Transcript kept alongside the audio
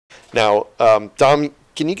Now, Dom,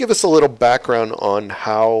 can you give us a little background on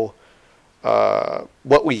how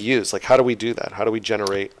what we use? Like, how do we do that? How do we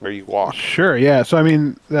generate where you walk? Sure, yeah. So I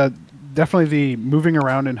mean, definitely the moving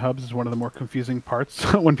around in hubs is one of the more confusing parts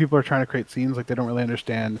when people are trying to create scenes. Like they don't really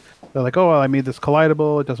understand. They're like, "Oh, well, I made this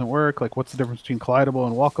collidable. It doesn't work. Like, what's the difference between collidable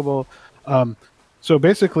and walkable?" Um, so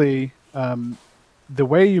basically, the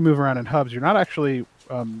way you move around in hubs, you're not actually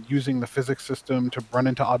using the physics system to run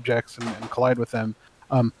into objects and collide with them.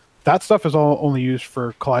 Um, that stuff is all only used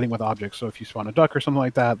for colliding with objects. So if you spawn a duck or something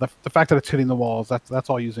like that, the fact that it's hitting the walls, that's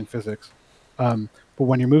all using physics. But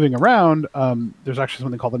when you're moving around, there's actually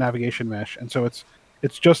something called the navigation mesh, and so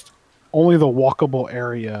it's just only the walkable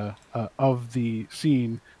area of the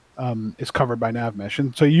scene is covered by nav mesh,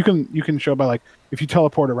 and so you can show by like if you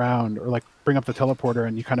teleport around or like bring up the teleporter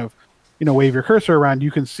and you kind of wave your cursor around,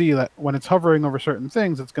 you can see that when it's hovering over certain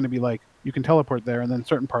things, it's going to be like you can teleport there, and then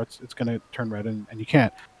certain parts it's going to turn red and you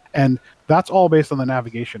can't. And that's all based on the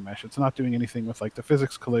navigation mesh. It's not doing anything with like the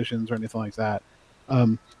physics collisions or anything like that.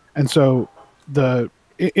 And so the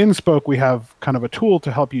in Spoke we have kind of a tool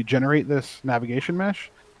to help you generate this navigation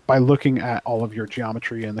mesh by looking at all of your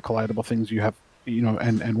geometry and the collidable things you have,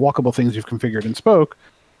 and walkable things you've configured in Spoke.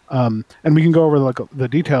 And we can go over like the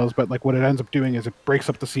details, but like what it ends up doing is it breaks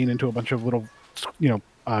up the scene into a bunch of little,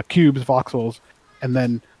 cubes, voxels, and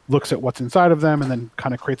then looks at what's inside of them, and then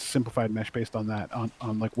kind of creates a simplified mesh based on that,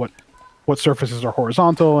 on like what surfaces are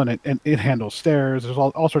horizontal, and it handles stairs. There's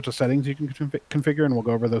all sorts of settings you can configure, and we'll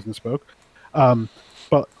go over those in Spoke.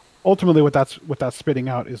 But ultimately, what that's spitting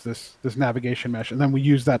out is this navigation mesh, and then we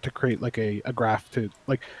use that to create like a graph to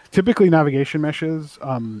like typically navigation meshes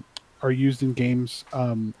are used in games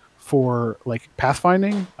for like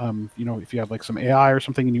pathfinding. If you have like some AI or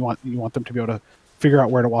something and you want them to be able to figure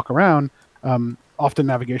out where to walk around, often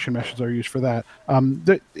navigation meshes are used for that.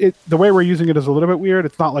 The way we're using it is a little bit weird.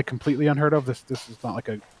 It's not like completely unheard of. This is not like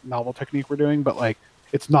a novel technique we're doing, but like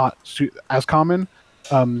it's not as common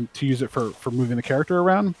to use it for moving the character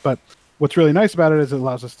around. But what's really nice about it is it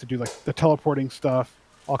allows us to do like the teleporting stuff.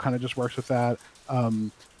 All kind of just works with that.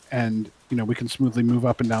 And we can smoothly move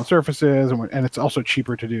up and down surfaces, and it's also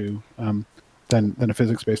cheaper to do than a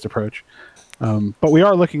physics-based approach. But we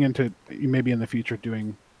are looking into maybe in the future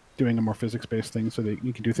doing a more physics-based thing so that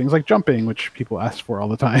you can do things like jumping, which people ask for all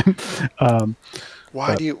the time. um,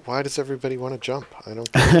 Why does everybody want to jump? I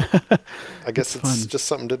don't get it. I guess it's fun. just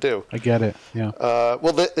something to do. I get it. Yeah.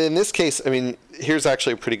 Well, in this case, I mean, here's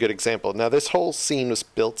actually a pretty good example. Now, this whole scene was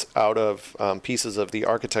built out of pieces of the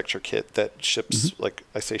architecture kit that ships, like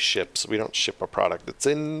I say ships, we don't ship a product. It's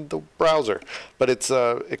in the browser, but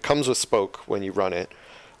it comes with Spoke when you run it,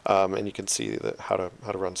 and you can see how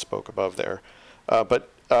to run Spoke above there. But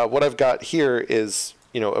what I've got here is,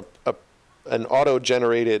 an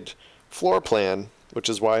auto-generated floor plan, which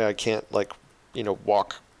is why I can't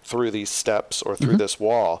walk through these steps or through this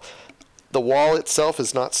wall. The wall itself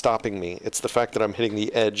is not stopping me. It's the fact that I'm hitting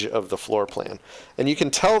the edge of the floor plan. And you can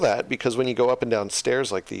tell that because when you go up and down stairs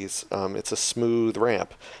like these, it's a smooth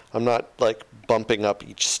ramp. I'm not like bumping up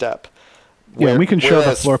each step. Yeah, and we can show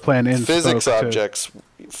the floor plan in physics Spoke objects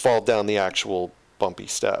fall down the actual bumpy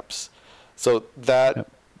steps. So that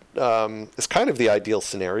is kind of the ideal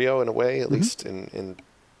scenario in a way, at least in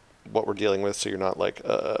what we're dealing with. So you're not like,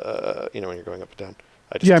 when you're going up and down.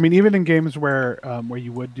 I mean, even in games where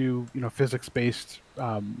you would do physics-based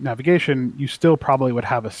navigation, you still probably would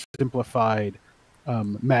have a simplified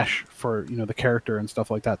mesh for the character and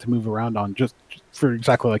stuff like that to move around on, just for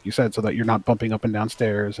exactly like you said, so that you're not bumping up and down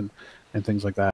stairs and things like that.